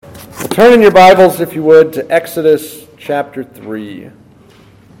Turn in your Bibles, if you would, to Exodus chapter 3.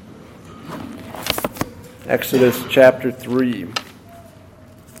 Exodus chapter 3.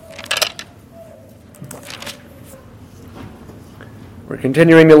 We're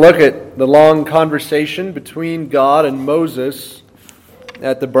continuing to look at the long conversation between God and Moses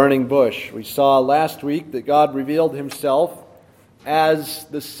at the burning bush. We saw last week that God revealed himself as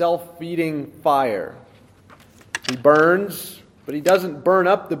the self-feeding fire. He burns, but he doesn't burn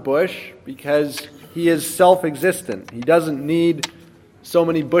up the bush because he is self-existent. He doesn't need so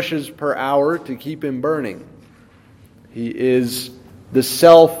many bushes per hour to keep him burning. He is the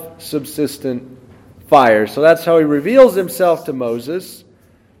self-subsistent fire. So that's how he reveals himself to Moses.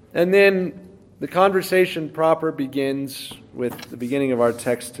 And then the conversation proper begins with the beginning of our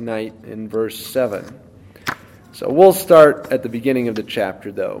text tonight in verse 7. So we'll start at the beginning of the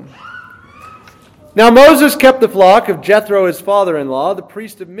chapter, though. Now Moses kept the flock of Jethro, his father-in-law, the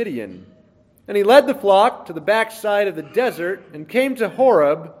priest of Midian. And he led the flock to the backside of the desert and came to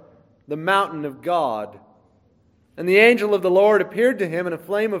Horeb, the mountain of God. And the angel of the Lord appeared to him in a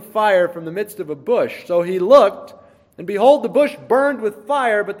flame of fire from the midst of a bush. So he looked, and behold, the bush burned with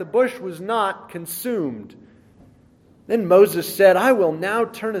fire, but the bush was not consumed. Then Moses said, I will now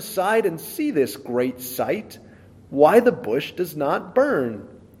turn aside and see this great sight, why the bush does not burn.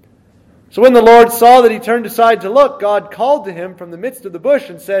 So when the Lord saw that he turned aside to look, God called to him from the midst of the bush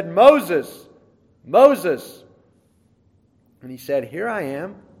and said, Moses, Moses. And he said, Here I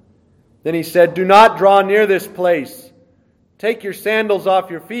am. Then he said, Do not draw near this place. Take your sandals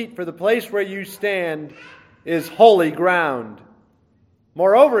off your feet, for the place where you stand is holy ground.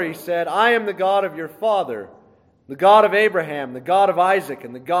 Moreover, he said, I am the God of your father, the God of Abraham, the God of Isaac,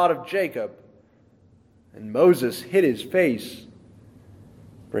 and the God of Jacob. And Moses hid his face,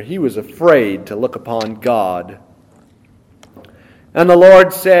 for he was afraid to look upon God. And the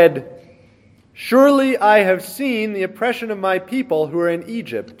Lord said, Surely I have seen the oppression of my people who are in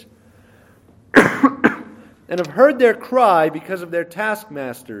Egypt, and have heard their cry because of their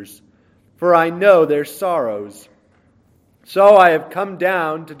taskmasters, for I know their sorrows. So I have come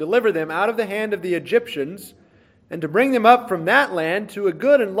down to deliver them out of the hand of the Egyptians, and to bring them up from that land to a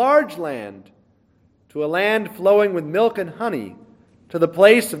good and large land, to a land flowing with milk and honey, to the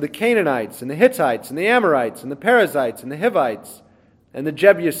place of the Canaanites, and the Hittites, and the Amorites, and the Perizzites, and the Hivites, and the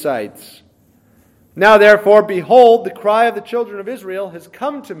Jebusites. Now therefore, behold, the cry of the children of Israel has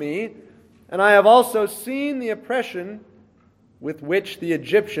come to me, and I have also seen the oppression with which the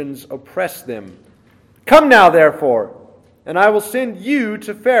Egyptians oppress them. Come now therefore, and I will send you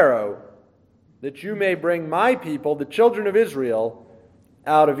to Pharaoh, that you may bring my people, the children of Israel,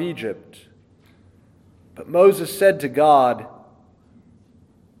 out of Egypt. But Moses said to God,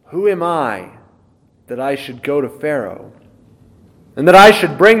 Who am I that I should go to Pharaoh, and that I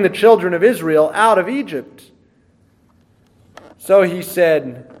should bring the children of Israel out of Egypt? So he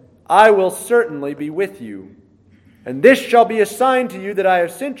said, I will certainly be with you, and this shall be a sign to you that I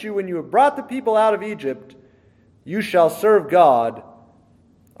have sent you when you have brought the people out of Egypt. You shall serve God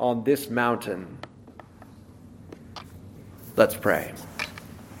on this mountain. Let's pray.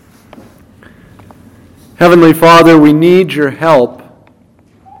 Heavenly Father, we need your help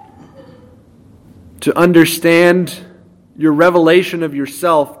to understand your revelation of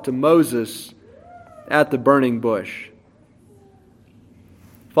yourself to Moses at the burning bush.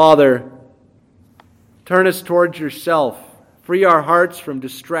 Father, turn us towards yourself. Free our hearts from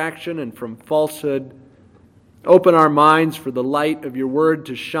distraction and from falsehood. Open our minds for the light of your word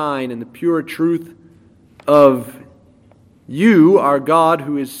to shine and the pure truth of you, our God,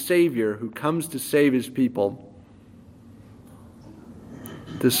 who is Savior, who comes to save his people,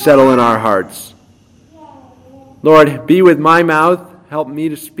 to settle in our hearts. Lord, be with my mouth. Help me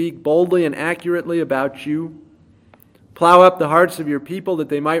to speak boldly and accurately about you. Plow up the hearts of your people that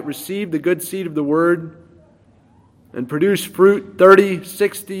they might receive the good seed of the word and produce fruit 30,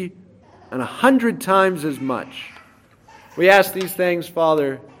 60, and 100 times as much. We ask these things,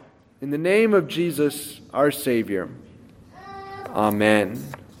 Father, in the name of Jesus, our Savior. Amen.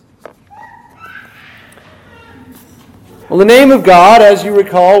 Well, the name of God, as you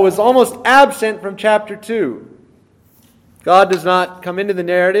recall, was almost absent from chapter 2. God does not come into the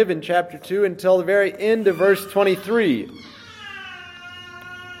narrative in chapter 2 until the very end of verse 23.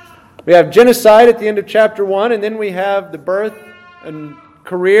 We have genocide at the end of chapter 1, and then we have the birth and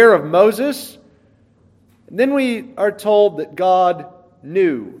career of Moses. And then we are told that God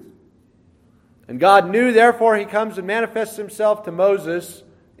knew. And God knew, therefore he comes and manifests himself to Moses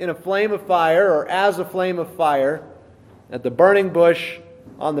in a flame of fire, or as a flame of fire, at the burning bush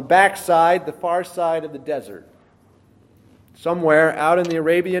on the backside, the far side of the desert. somewhere out in the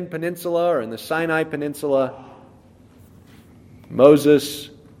Arabian Peninsula or in the Sinai Peninsula, Moses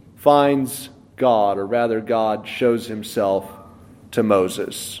finds God, or rather God shows himself to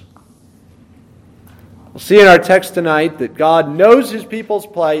Moses. We'll see in our text tonight that God knows his people's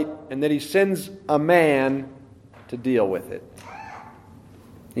plight and that he sends a man to deal with it.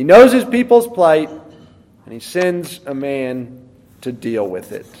 He knows his people's plight and he sends a man to deal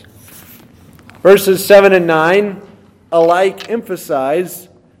with it. Verses 7 and 9 alike emphasize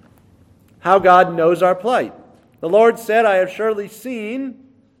how God knows our plight. The Lord said, I have surely seen,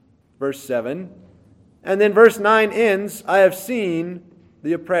 verse 7, and then verse 9 ends, I have seen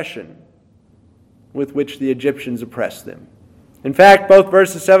the oppression with which the Egyptians oppressed them. In fact, both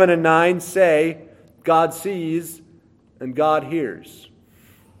verses 7 and 9 say God sees and God hears.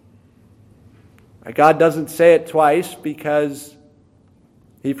 God doesn't say it twice because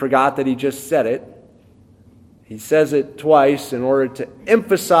he forgot that he just said it. He says it twice in order to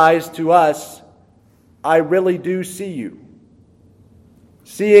emphasize to us, I really do see you.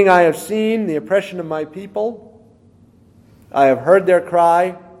 Seeing I have seen the oppression of my people. I have heard their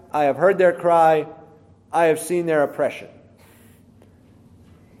cry. I have heard their cry. I have seen their oppression.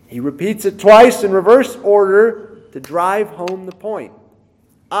 He repeats it twice in reverse order to drive home the point.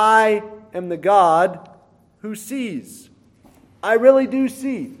 I am the God who sees. I really do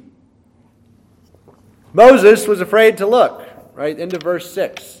see. Moses was afraid to look, right? Into verse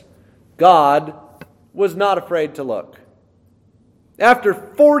 6. God was not afraid to look. After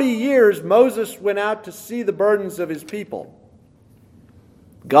 40 years, Moses went out to see the burdens of his people.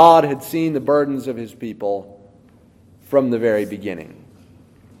 God had seen the burdens of his people from the very beginning.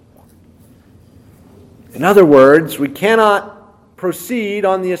 In other words, we cannot proceed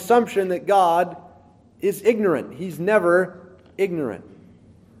on the assumption that God is ignorant. He's never ignorant.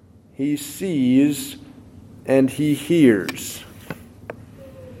 He sees and he hears.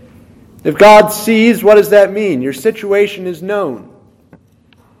 If God sees, what does that mean? Your situation is known.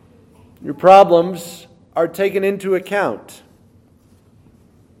 Your problems are taken into account.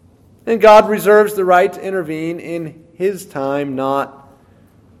 And God reserves the right to intervene in his time, not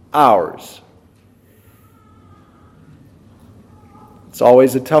ours. It's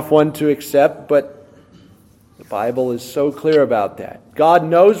always a tough one to accept, but the Bible is so clear about that. God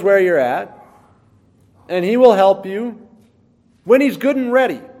knows where you're at, and he will help you when he's good and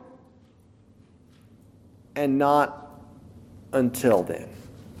ready, and not until then.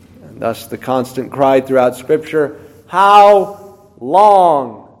 And thus the constant cry throughout Scripture, how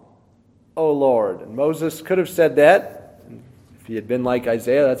long, O Lord? And Moses could have said that. If he had been like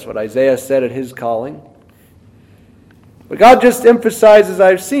Isaiah, that's what Isaiah said at his calling. But God just emphasizes,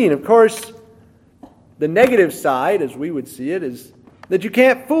 I've seen. Of course, the negative side, as we would see it, is that you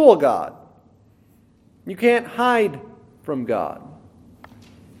can't fool God. You can't hide from God.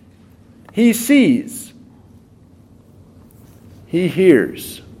 He sees. He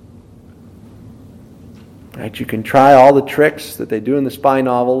hears. Right? You can try all the tricks that they do in the spy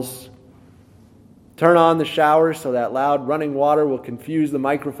novels. Turn on the shower so that loud running water will confuse the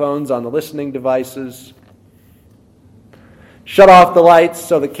microphones on the listening devices. Shut off the lights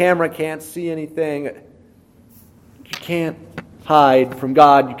so the camera can't see anything. You can't hide from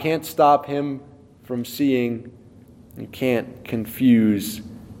God. You can't stop him from seeing. You can't confuse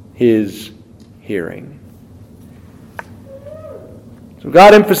his hearing. So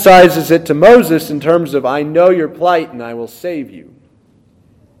God emphasizes it to Moses in terms of, I know your plight and I will save you.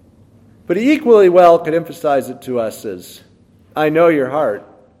 But he equally well could emphasize it to us as, I know your heart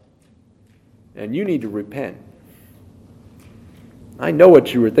and you need to repent. I know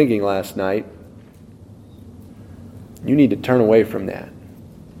what you were thinking last night. You need to turn away from that.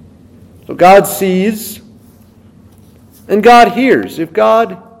 So God sees and God hears. If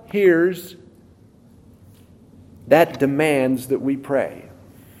God hears, that demands that we pray.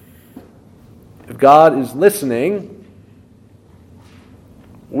 If God is listening,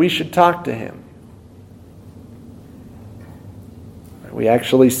 we should talk to him. We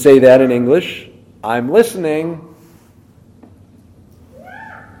actually say that in English. I'm listening.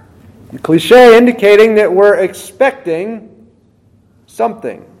 The cliche indicating that we're expecting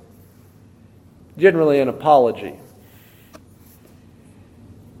something. Generally an apology.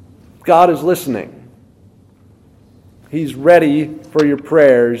 God is listening. He's ready for your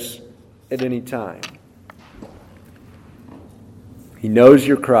prayers at any time. He knows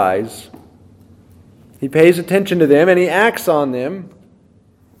your cries. He pays attention to them and he acts on them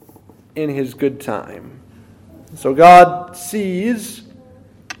in his good time. So God sees,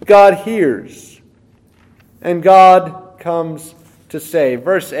 God hears, and God comes to save.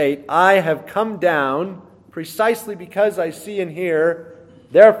 Verse 8, I have come down precisely because I see and hear,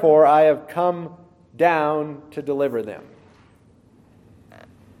 therefore I have come down to deliver them.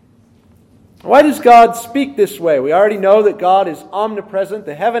 Why does God speak this way? We already know that God is omnipresent.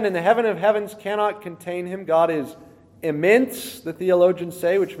 The heaven and the heaven of heavens cannot contain him. God is immense, the theologians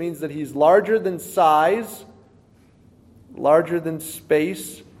say, which means that he's larger than size, larger than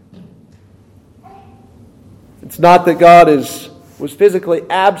space. It's not that God was physically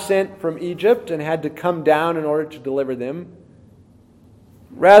absent from Egypt and had to come down in order to deliver them.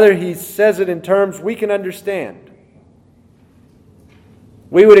 Rather, he says it in terms we can understand.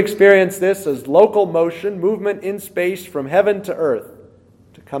 We would experience this as local motion, movement in space from heaven to earth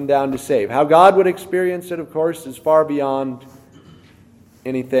to come down to save. How God would experience it, of course, is far beyond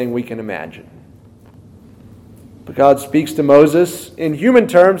anything we can imagine. But God speaks to Moses in human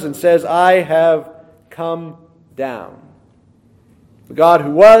terms and says, I have come down. The God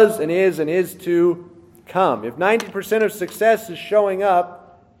who was and is to come. If 90% of success is showing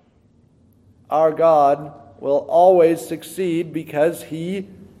up, our God will always succeed because he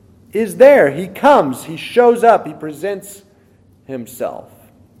is there. He comes. He shows up. He presents himself.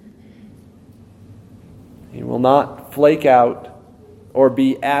 He will not flake out or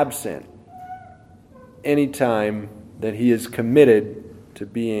be absent any time that he is committed to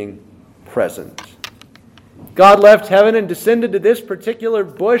being present. God left heaven and descended to this particular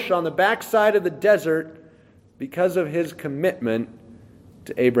bush on the backside of the desert because of his commitment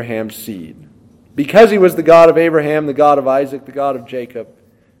to Abraham's seed. Because he was the God of Abraham, the God of Isaac, the God of Jacob,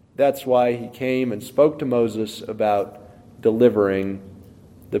 that's why he came and spoke to Moses about delivering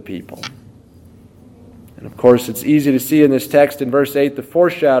the people. And of course, it's easy to see in this text in verse 8 the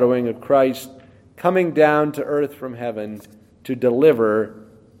foreshadowing of Christ coming down to earth from heaven to deliver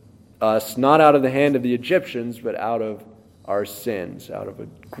us, not out of the hand of the Egyptians, but out of our sins, out of a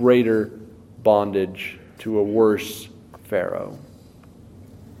greater bondage to a worse Pharaoh.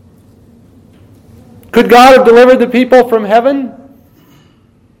 Could God have delivered the people from heaven?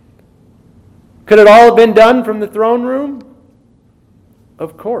 Could it all have been done from the throne room?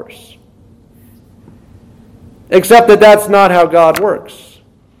 Of course. Except that that's not how God works.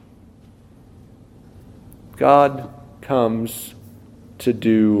 God comes to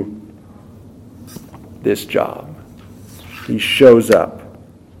do this job. He shows up.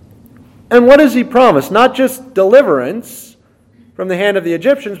 And what does he promise? Not just deliverance from the hand of the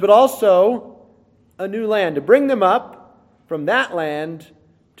Egyptians, but also a new land, to bring them up from that land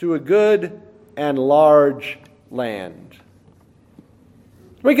to a good and large land.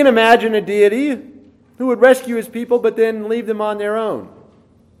 We can imagine a deity who would rescue his people but then leave them on their own.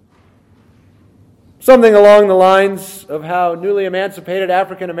 Something along the lines of how newly emancipated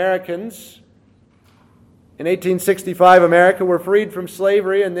African Americans in 1865 America were freed from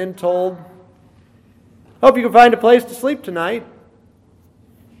slavery and then told, hope you can find a place to sleep tonight.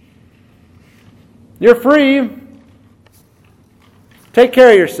 You're free. Take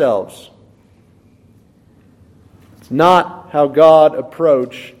care of yourselves. It's not how God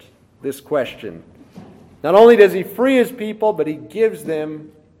approached this question. Not only does he free his people, but he gives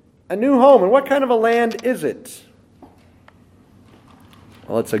them a new home. And what kind of a land is it?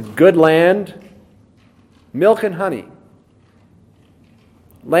 Well, it's a good land, milk and honey.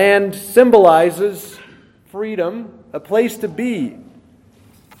 Land symbolizes freedom, a place to be.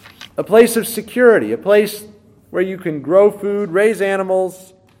 A place of security, a place where you can grow food, raise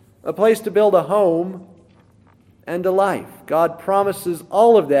animals, a place to build a home and a life. God promises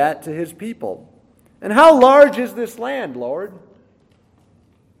all of that to his people. And how large is this land, Lord?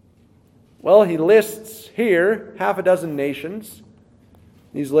 Well, he lists here half a dozen nations.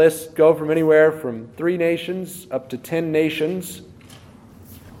 These lists go from anywhere from 3 nations up to 10 nations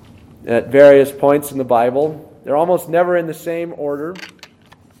at various points in the Bible. They're almost never in the same order,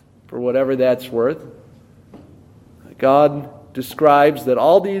 for whatever that's worth. God describes that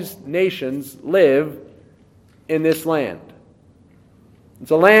all these nations live in this land.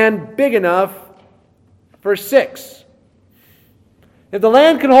 It's a land big enough for 6. If the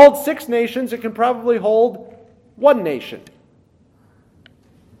land can hold 6 nations, it can probably hold 1 nation.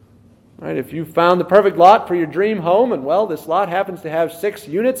 Right? If you found the perfect lot for your dream home, and well, this lot happens to have 6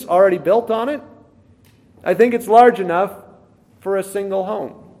 units already built on it, I think it's large enough for a single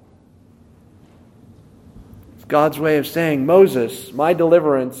home. God's way of saying, Moses, my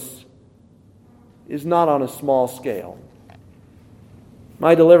deliverance is not on a small scale.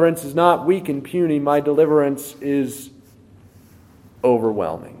 My deliverance is not weak and puny. My deliverance is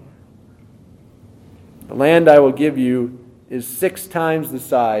overwhelming. The land I will give you is 6 times the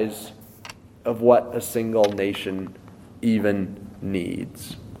size of what a single nation even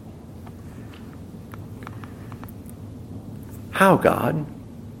needs. How, God?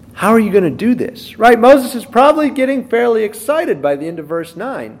 How are you going to do this? Right? Moses is probably getting fairly excited by the end of verse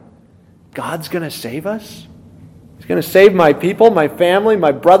 9. God's going to save us? He's going to save my people, my family,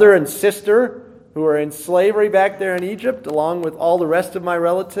 my brother and sister who are in slavery back there in Egypt, along with all the rest of my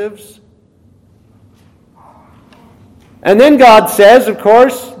relatives. And then God says, of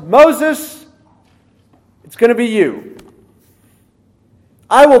course, Moses, it's going to be you.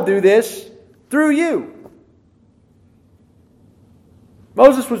 I will do this through you.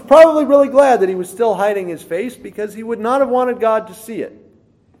 Moses was probably really glad that he was still hiding his face, because he would not have wanted God to see it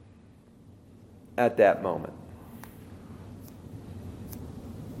at that moment.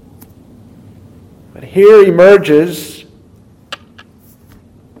 But here emerges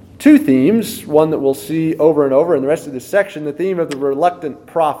two themes, one that we'll see over and over in the rest of this section, the theme of the reluctant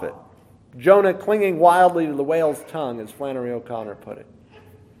prophet. Jonah clinging wildly to the whale's tongue, as Flannery O'Connor put it.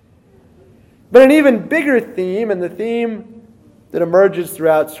 But an even bigger theme, and the theme that emerges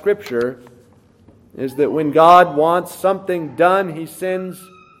throughout Scripture, is that when God wants something done, He sends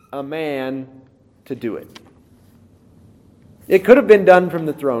a man to do it. It could have been done from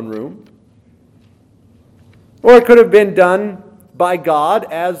the throne room, or it could have been done by God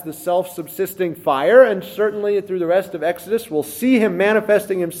as the self-subsisting fire, and certainly through the rest of Exodus we'll see Him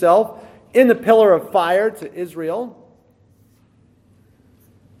manifesting Himself in the pillar of fire to Israel.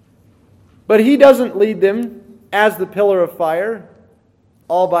 But He doesn't lead them as the pillar of fire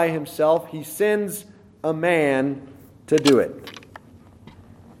all by Himself. He sends a man to do it.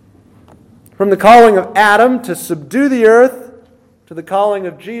 From the calling of Adam to subdue the earth to the calling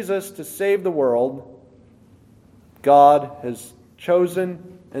of Jesus to save the world, God has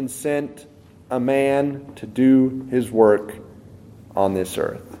chosen and sent a man to do His work on this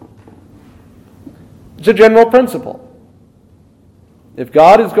earth. It's a general principle. If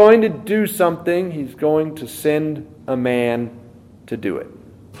God is going to do something, He's going to send a man to do it.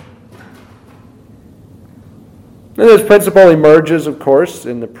 And this principle emerges, of course,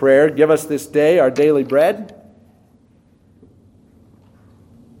 in the prayer, "Give us this day our daily bread."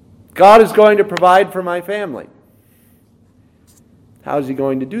 God is going to provide for my family. How is He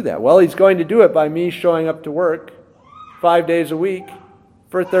going to do that? Well, He's going to do it by me showing up to work 5 days a week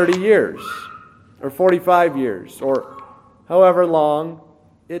for 30 years, or 45 years, or however long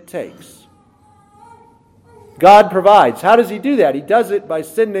it takes. God provides. How does He do that? He does it by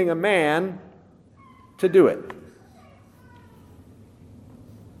sending a man to do it.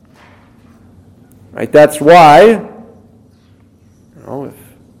 Right? That's why, if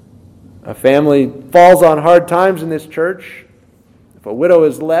a family falls on hard times in this church, if a widow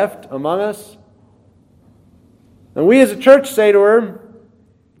is left among us, and we as a church say to her,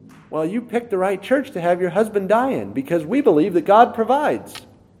 well, you picked the right church to have your husband die in, because we believe that God provides.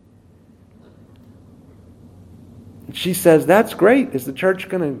 And she says, that's great. Is the church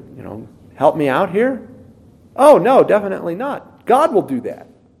going to, help me out here? Oh, no, definitely not. God will do that.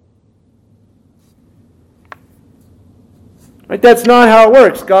 Right? That's not how it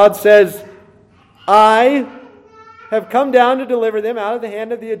works. God says, I have come down to deliver them out of the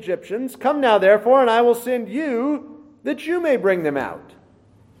hand of the Egyptians. Come now, therefore, and I will send you that you may bring them out.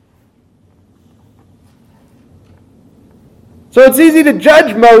 So it's easy to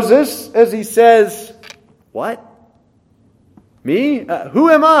judge Moses as he says, what? Me? Who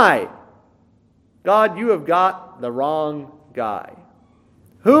am I? God, you have got the wrong guy.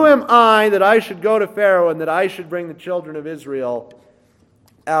 Who am I that I should go to Pharaoh and that I should bring the children of Israel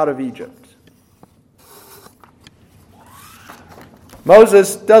out of Egypt?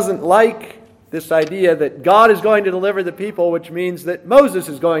 Moses doesn't like this idea that God is going to deliver the people, which means that Moses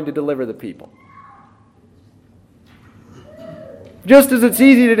is going to deliver the people. Just as it's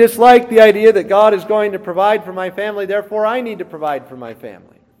easy to dislike the idea that God is going to provide for my family, therefore I need to provide for my family.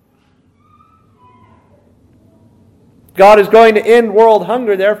 God is going to end world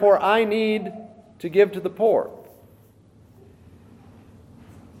hunger, therefore I need to give to the poor.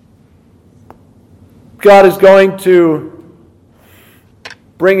 God is going to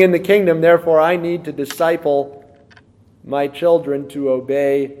bring in the kingdom, therefore I need to disciple my children to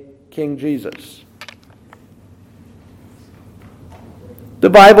obey King Jesus. The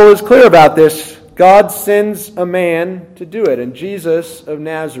Bible is clear about this. God sends a man to do it, and Jesus of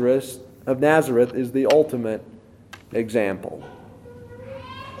Nazareth is the ultimate example.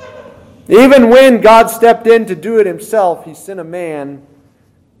 Even when God stepped in to do it Himself, He sent a man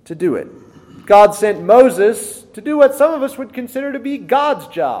to do it. God sent Moses to do what some of us would consider to be God's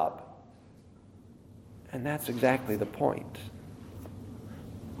job. And that's exactly the point.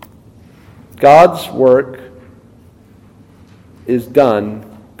 God's work is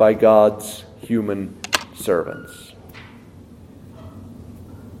done by God's human servants.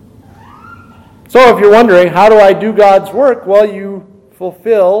 So if you're wondering, how do I do God's work? Well, you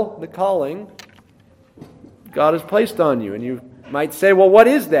fulfill the calling God has placed on you. And you might say, well, what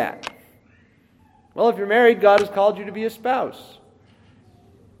is that? Well, if you're married, God has called you to be a spouse.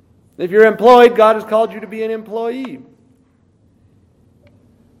 If you're employed, God has called you to be an employee.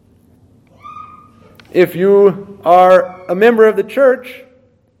 If you are a member of the church,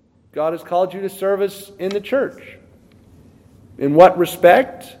 God has called you to service in the church. In what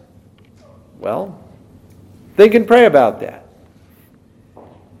respect? Well, think and pray about that.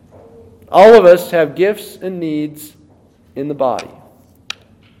 All of us have gifts and needs in the body.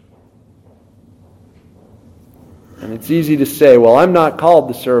 And it's easy to say, well, I'm not called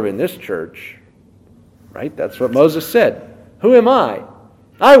to serve in this church. Right? That's what Moses said. Who am I?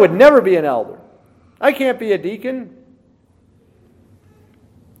 I would never be an elder. I can't be a deacon.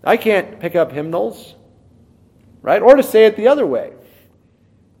 I can't pick up hymnals. Right? Or to say it the other way.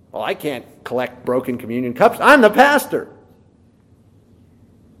 Well, I can't collect broken communion cups. I'm the pastor.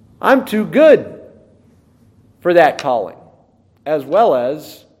 I'm too good for that calling. As well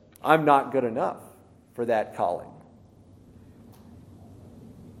as I'm not good enough for that calling.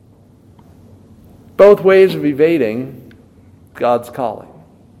 Both ways of evading God's calling.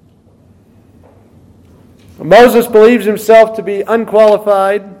 Moses believes himself to be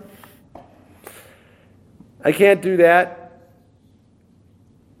unqualified. I can't do that.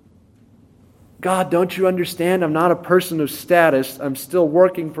 God, don't you understand? I'm not a person of status. I'm still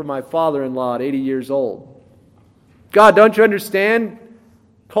working for my father-in-law at 80 years old. God, don't you understand?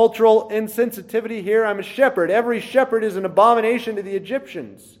 Cultural insensitivity here. I'm a shepherd. Every shepherd is an abomination to the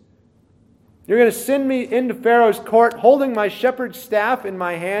Egyptians. You're going to send me into Pharaoh's court holding my shepherd's staff in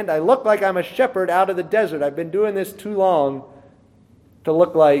my hand. I look like I'm a shepherd out of the desert. I've been doing this too long to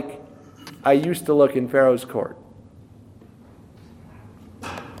look like I used to look in Pharaoh's court.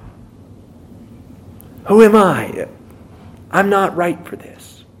 Who am I? I'm not right for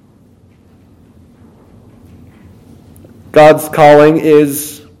this. God's calling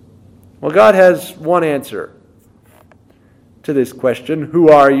is, well, God has one answer to this question. Who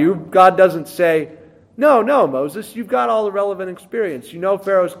are you? God doesn't say, no, Moses, you've got all the relevant experience. You know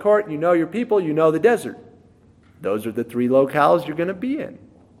Pharaoh's court, you know your people, you know the desert. Those are the 3 locales you're going to be in.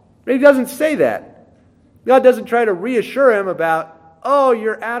 But he doesn't say that. God doesn't try to reassure him about, oh,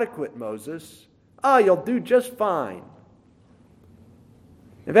 you're adequate, Moses. Oh, you'll do just fine.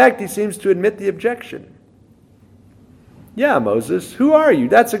 In fact, he seems to admit the objection. Yeah, Moses, who are you?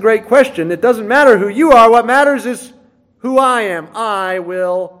 That's a great question. It doesn't matter who you are. What matters is who I am. I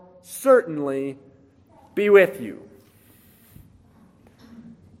will certainly be with you.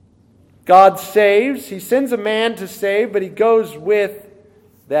 God saves. He sends a man to save, but he goes with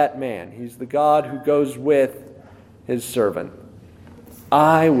that man. He's the God who goes with his servant.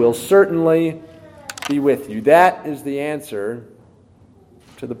 I will certainly be with you. That is the answer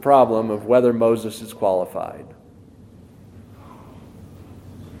to the problem of whether Moses is qualified.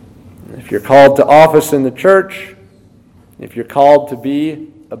 If you're called to office in the church, if you're called to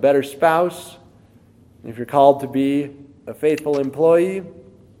be a better spouse, if you're called to be a faithful employee,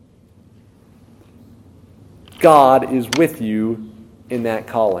 God is with you in that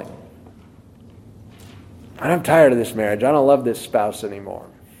calling. I'm tired of this marriage. I don't love this spouse anymore.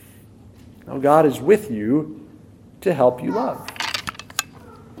 No, God is with you to help you love.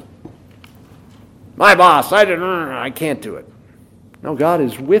 My boss, I can't do it. No, God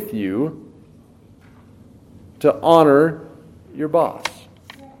is with you to honor your boss.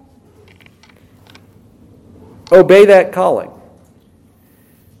 Obey that calling.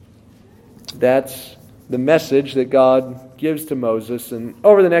 That's the message that God gives to Moses. And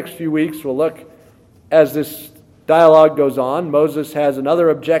over the next few weeks, we'll look as this dialogue goes on. Moses has another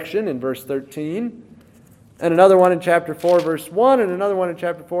objection in verse 13, and another one in chapter 4, verse 1, and another one in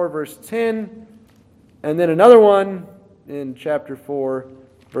chapter 4, verse 10, and then another one in chapter 4,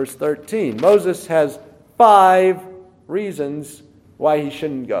 verse 13. Moses has 5 reasons why he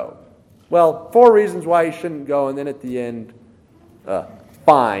shouldn't go. Well, 4 reasons why he shouldn't go, and then at the end,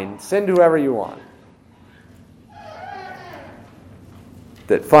 fine, send whoever you want.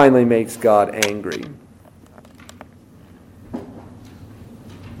 That finally makes God angry.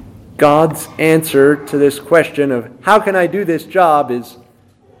 God's answer to this question of how can I do this job is,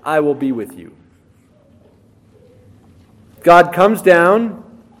 I will be with you. God comes down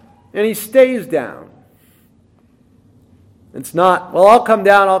and he stays down. It's not, well, I'll come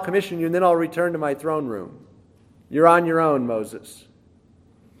down, I'll commission you, and then I'll return to my throne room. You're on your own, Moses.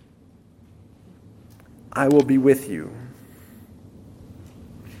 I will be with you.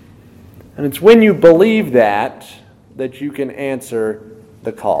 And it's when you believe that you can answer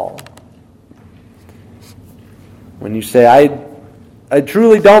the call. When you say, I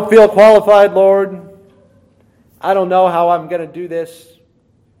truly don't feel qualified, Lord. I don't know how I'm going to do this,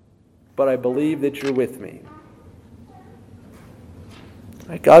 but I believe that you're with me.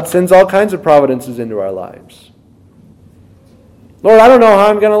 God sends all kinds of providences into our lives. Lord, I don't know how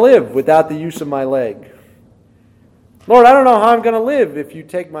I'm going to live without the use of my leg. Lord, I don't know how I'm going to live if you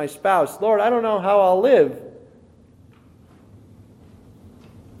take my spouse. Lord, I don't know how I'll live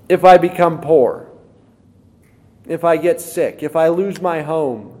if I become poor, if I get sick, if I lose my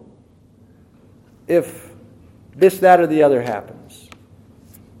home, if this, that, or the other happens.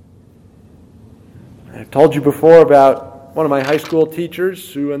 I've told you before about one of my high school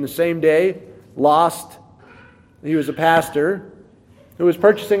teachers who on the same day lost, he was a pastor, who was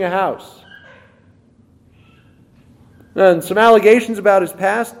purchasing a house. And some allegations about his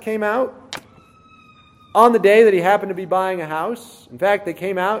past came out on the day that he happened to be buying a house. In fact, they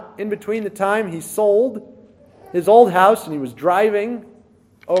came out in between the time he sold his old house and he was driving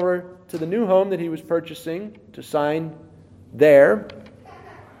over to the new home that he was purchasing to sign there.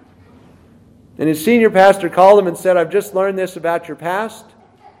 And his senior pastor called him and said, I've just learned this about your past.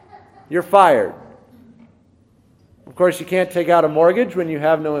 You're fired. Of course, you can't take out a mortgage when you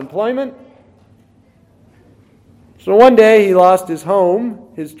have no employment. So one day he lost his home,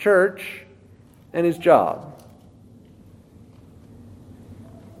 his church, and his job.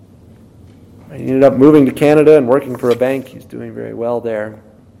 He ended up moving to Canada and working for a bank. He's doing very well there.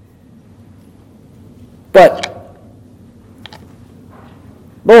 But,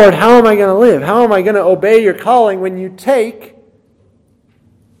 Lord, how am I going to live? How am I going to obey your calling when you take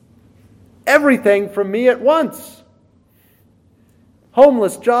everything from me at once?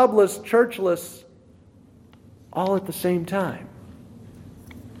 Homeless, jobless, churchless, all at the same time.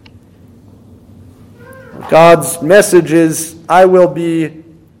 God's message is, I will be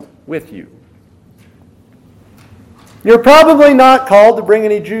with you. You're probably not called to bring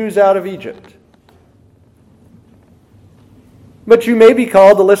any Jews out of Egypt. But you may be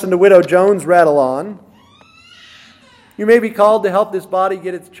called to listen to Widow Jones rattle on. You may be called to help this body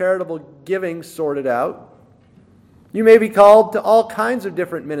get its charitable giving sorted out. You may be called to all kinds of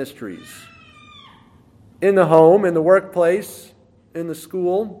different ministries. In the home, in the workplace, in the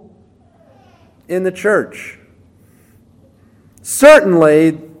school, in the church.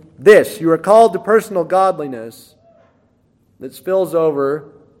 Certainly, you are called to personal godliness that spills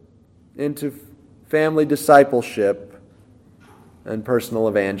over into family discipleship and personal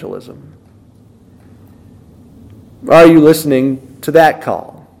evangelism. Are you listening to that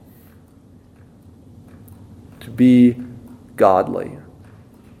call? To be godly.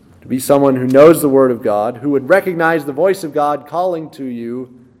 To be someone who knows the Word of God, who would recognize the voice of God calling to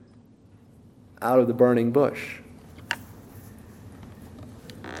you out of the burning bush.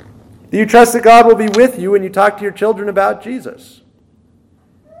 Do you trust that God will be with you when you talk to your children about Jesus?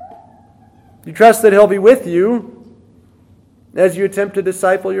 Do you trust that He'll be with you as you attempt to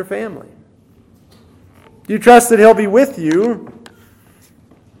disciple your family? Do you trust that He'll be with you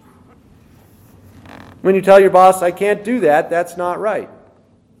when you tell your boss, I can't do that, that's not right?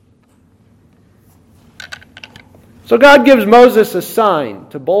 So God gives Moses a sign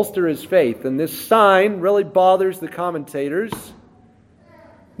to bolster his faith, and this sign really bothers the commentators.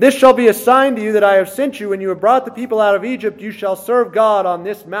 This shall be a sign to you that I have sent you. When you have brought the people out of Egypt, you shall serve God on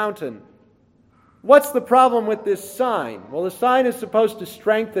this mountain. What's the problem with this sign? Well, the sign is supposed to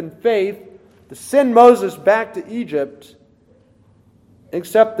strengthen faith, to send Moses back to Egypt,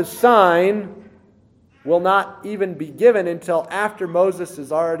 except the sign will not even be given until after Moses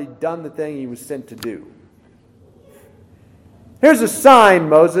has already done the thing he was sent to do. Here's a sign,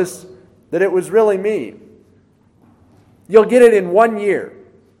 Moses, that it was really me. You'll get it in 1 year.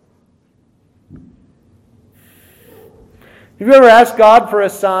 Have you ever asked God for a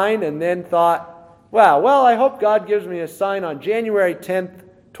sign and then thought, well, I hope God gives me a sign on January 10th,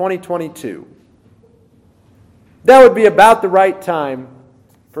 2022. That would be about the right time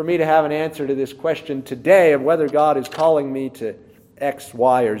for me to have an answer to this question today of whether God is calling me to X,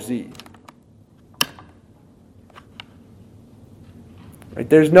 Y, or Z. Right?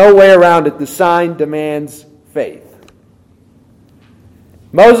 There's no way around it. The sign demands faith.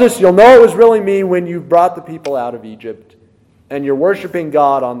 Moses, you'll know it was really me when you brought the people out of Egypt and you're worshiping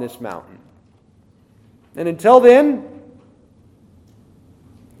God on this mountain. And until then,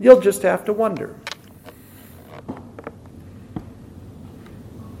 you'll just have to wonder.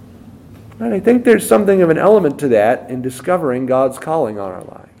 And I think there's something of an element to that in discovering God's calling on our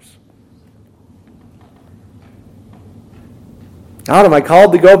lives. God, am I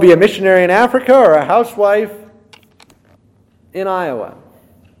called to go be a missionary in Africa or a housewife in Iowa?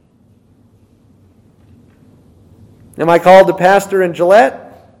 Am I called to pastor in Gillette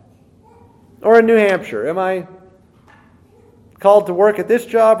or in New Hampshire? Am I called to work at this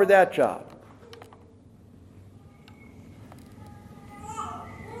job or that job?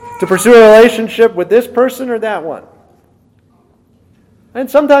 To pursue a relationship with this person or that one? And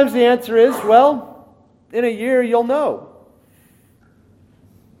sometimes the answer is, well, in a year you'll know.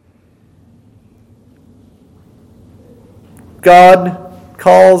 God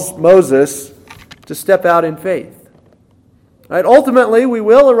calls Moses to step out in faith. Right? Ultimately, we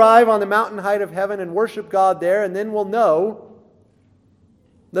will arrive on the mountain height of heaven and worship God there, and then we'll know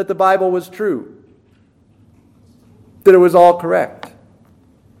that the Bible was true, that it was all correct.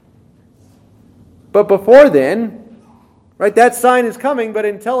 But before then, right, that sign is coming, but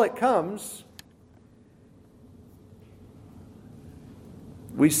until it comes,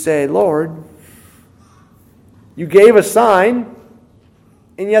 we say, Lord, you gave a sign,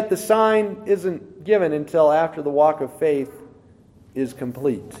 and yet the sign isn't given until after the walk of faith is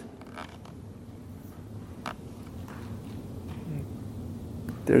complete.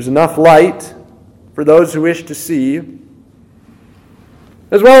 There's enough light for those who wish to see,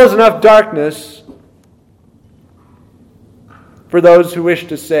 as well as enough darkness for those who wish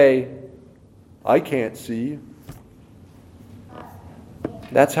to say, I can't see.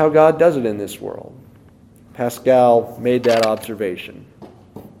 That's how God does it in this world. Pascal made that observation.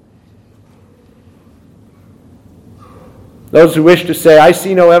 Those who wish to say, I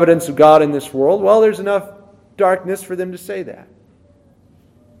see no evidence of God in this world, well, there's enough darkness for them to say that.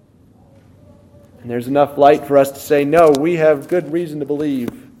 And there's enough light for us to say, no, we have good reason to believe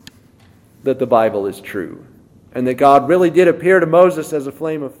that the Bible is true, and that God really did appear to Moses as a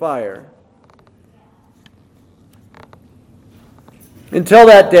flame of fire. Until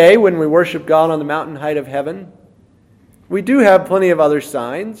that day when we worship God on the mountain height of heaven, we do have plenty of other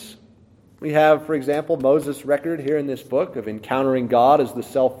signs. We have, for example, Moses' record here in this book of encountering God as the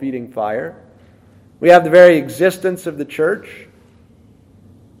self-feeding fire. We have the very existence of the church.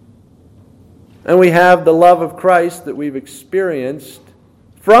 And we have the love of Christ that we've experienced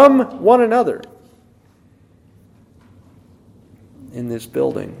from one another in this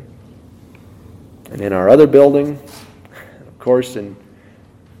building. And in our other building, and of course in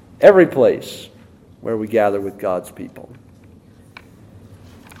every place where we gather with God's people.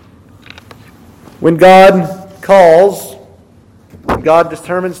 When God calls, when God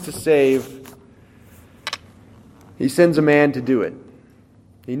determines to save, He sends a man to do it.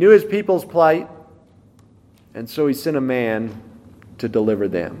 He knew His people's plight, and so He sent a man to deliver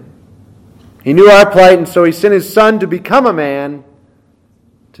them. He knew our plight, and so He sent His Son to become a man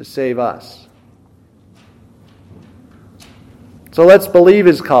to save us. So let's believe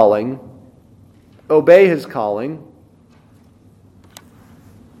His calling, obey His calling,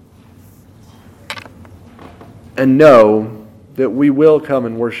 and know that we will come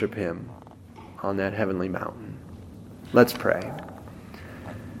and worship Him on that heavenly mountain. Let's pray.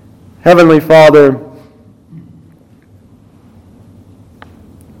 Heavenly Father,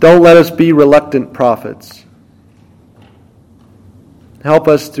 don't let us be reluctant prophets. Help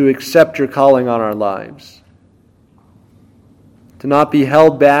us to accept Your calling on our lives, to not be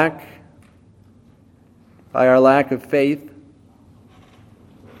held back by our lack of faith,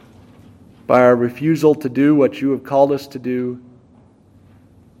 by our refusal to do what You have called us to do.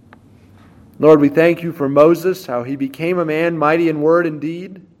 Lord, we thank You for Moses, how he became a man mighty in word and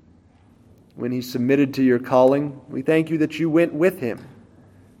deed when he submitted to Your calling. We thank You that You went with him.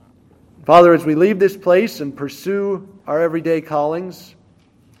 Father, as we leave this place and pursue our everyday callings,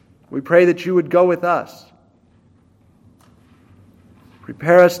 we pray that You would go with us.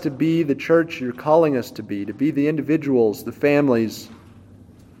 Prepare us to be the church You're calling us to be the individuals, the families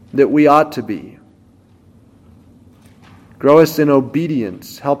that we ought to be. Grow us in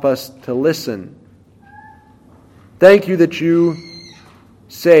obedience. Help us to listen. Thank You that You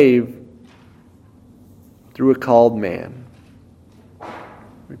save through a called man.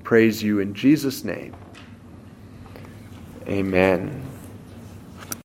 We praise You in Jesus' name. Amen.